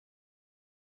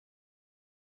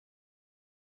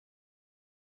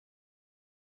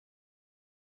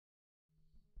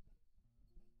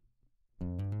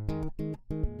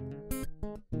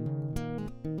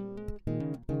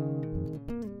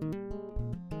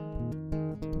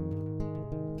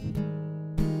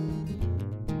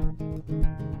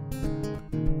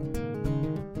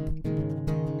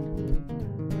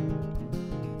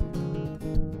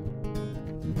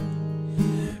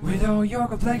all your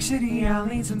complexity. I'll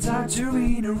need some time to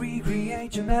read and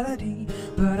recreate your melody,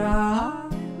 but I'll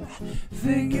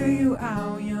figure you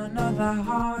out. You're not that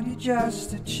hard, you're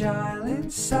just a child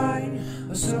inside,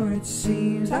 or so it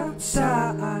seems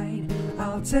outside.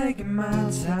 I'll take my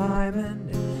time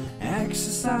and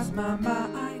exercise my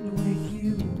mind with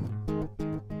you.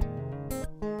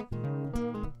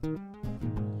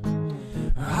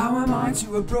 How am I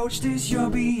to approach this? You're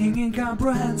being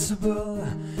incomprehensible.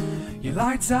 Your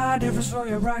light side differs from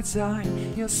your bright side.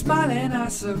 You're smiling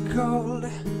eyes so cold,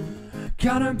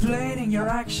 contemplating your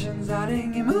actions,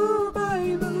 adding you move by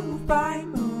move by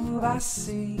move. I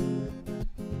see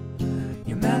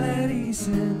your melodies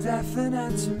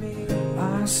indefinite to me.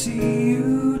 I see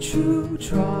you true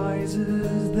tries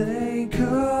as they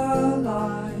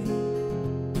collide,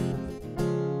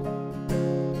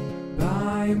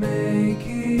 by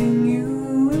making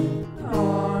you an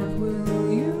art.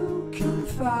 Will you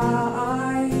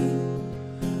confide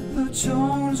the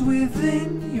tones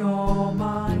within your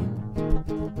mind?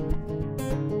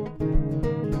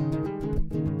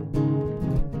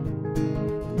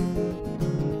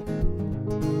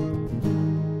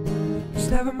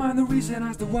 Never mind the reason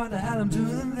as to why the hell I'm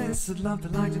doing this. I'd love to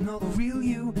like to know the real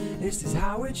you. Is this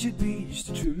how it should be? Just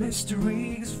a true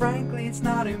mystery, cause frankly it's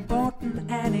not important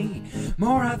any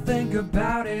more I think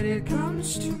about it, it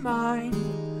comes to mind.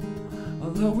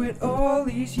 Although with all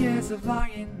these years of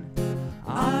lying,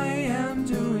 I am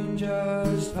doing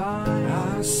just fine.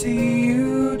 I see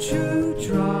you true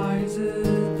tries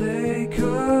as they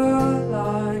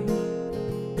collide,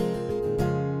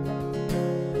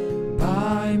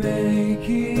 by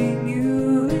making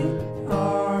you in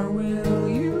art. Will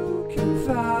you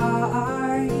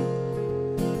confide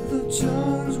the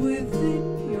tones within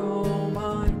your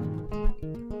mind?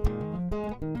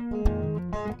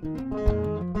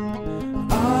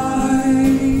 I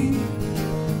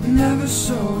never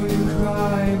saw you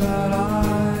cry, but I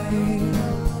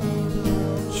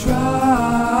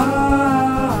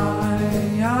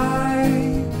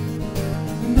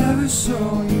never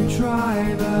saw you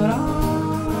try, but I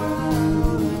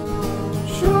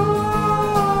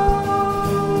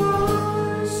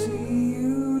see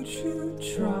you true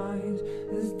tries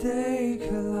as they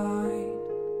collide,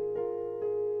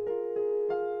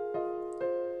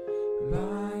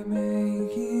 by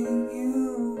making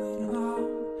you an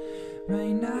art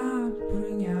may not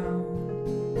bring out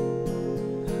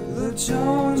the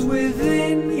tones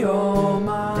within your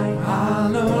mind. I'll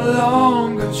no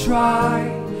longer try,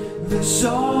 the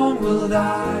song will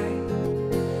die.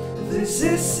 This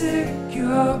is it,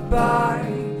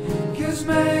 goodbye, 'cause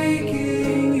make it